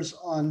 15 years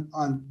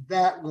on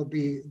that will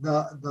be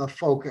the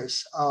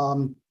focus.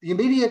 The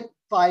immediate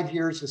 5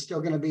 years is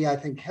still going to be, I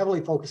think,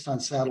 heavily focused on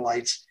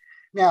satellites.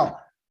 Now,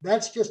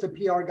 that's just a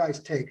PR guy's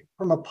take.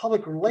 From a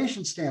public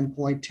relations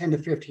standpoint, 10 to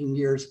 15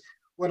 years,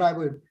 what I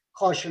would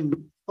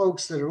caution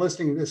folks that are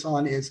listening to this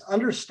on is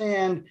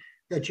understand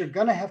that you're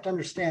going to have to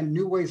understand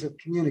new ways of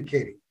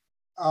communicating.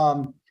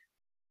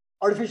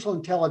 Artificial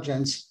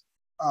intelligence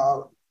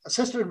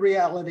assisted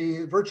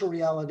reality, virtual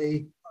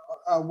reality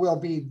will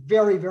be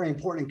very, very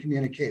important in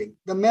communicating.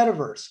 The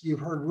metaverse, you've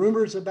heard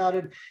rumors about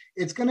it.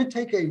 It's going to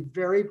take a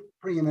very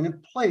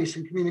preeminent place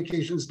in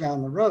communications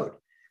down the road.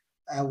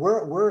 I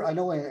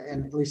know,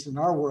 and at least in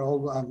our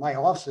world, my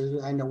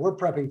offices, I know we're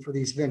prepping for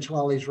these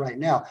eventualities right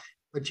now.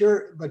 But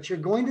you're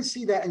going to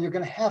see that, and you're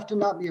going to have to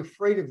not be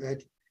afraid of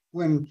it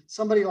when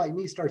somebody like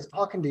me starts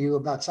talking to you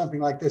about something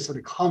like this at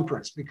a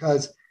conference,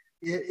 because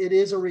it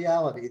is a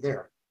reality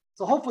there.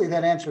 So hopefully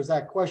that answers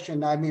that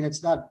question. I mean,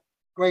 it's not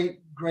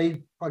great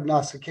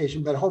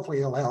prognostication, but hopefully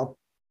it'll help.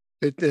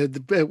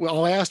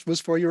 All I asked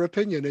was for your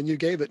opinion, and you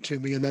gave it to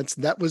me, and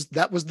that was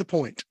the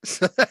point.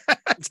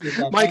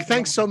 Mike,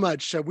 thanks so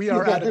much. We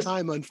are out of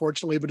time,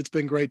 unfortunately, but it's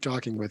been great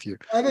talking with you.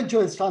 I've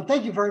enjoyed this, Tom.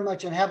 Thank you very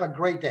much, and have a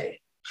great day.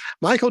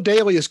 Michael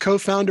Daly is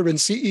co-founder and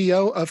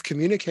CEO of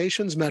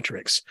Communications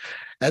Metrics.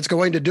 That's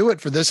going to do it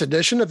for this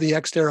edition of the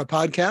Xterra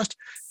podcast.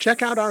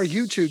 Check out our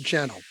YouTube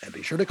channel and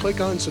be sure to click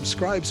on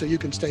subscribe so you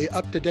can stay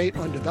up to date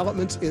on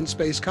developments in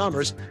space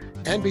commerce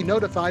and be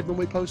notified when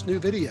we post new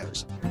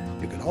videos.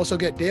 You can also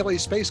get daily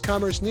space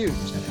commerce news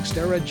at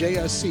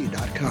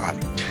xterrajsc.com.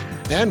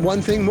 And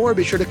one thing more,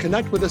 be sure to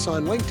connect with us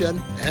on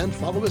LinkedIn and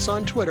follow us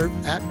on Twitter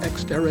at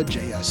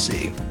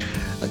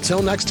xterrajsc.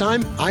 Until next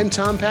time, I'm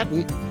Tom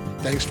Patton.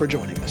 Thanks for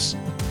joining us.